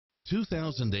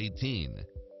2018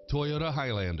 Toyota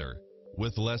Highlander.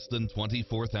 With less than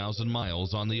 24,000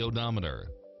 miles on the odometer,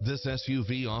 this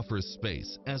SUV offers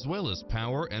space as well as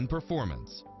power and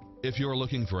performance. If you're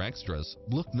looking for extras,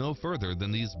 look no further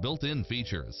than these built-in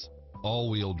features: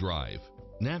 all-wheel drive,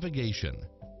 navigation,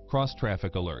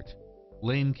 cross-traffic alert,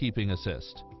 lane keeping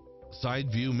assist, side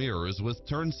view mirrors with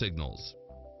turn signals,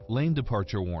 lane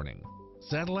departure warning,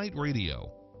 satellite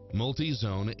radio,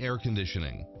 multi-zone air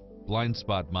conditioning, blind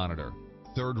spot monitor,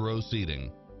 third row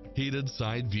seating, heated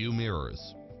side view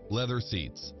mirrors, leather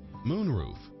seats,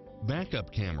 moonroof,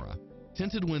 backup camera,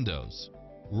 tinted windows,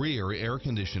 rear air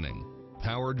conditioning,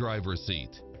 power driver seat,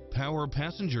 power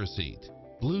passenger seat,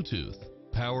 Bluetooth,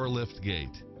 power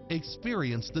liftgate.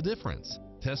 Experience the difference.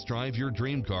 Test drive your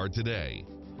dream car today.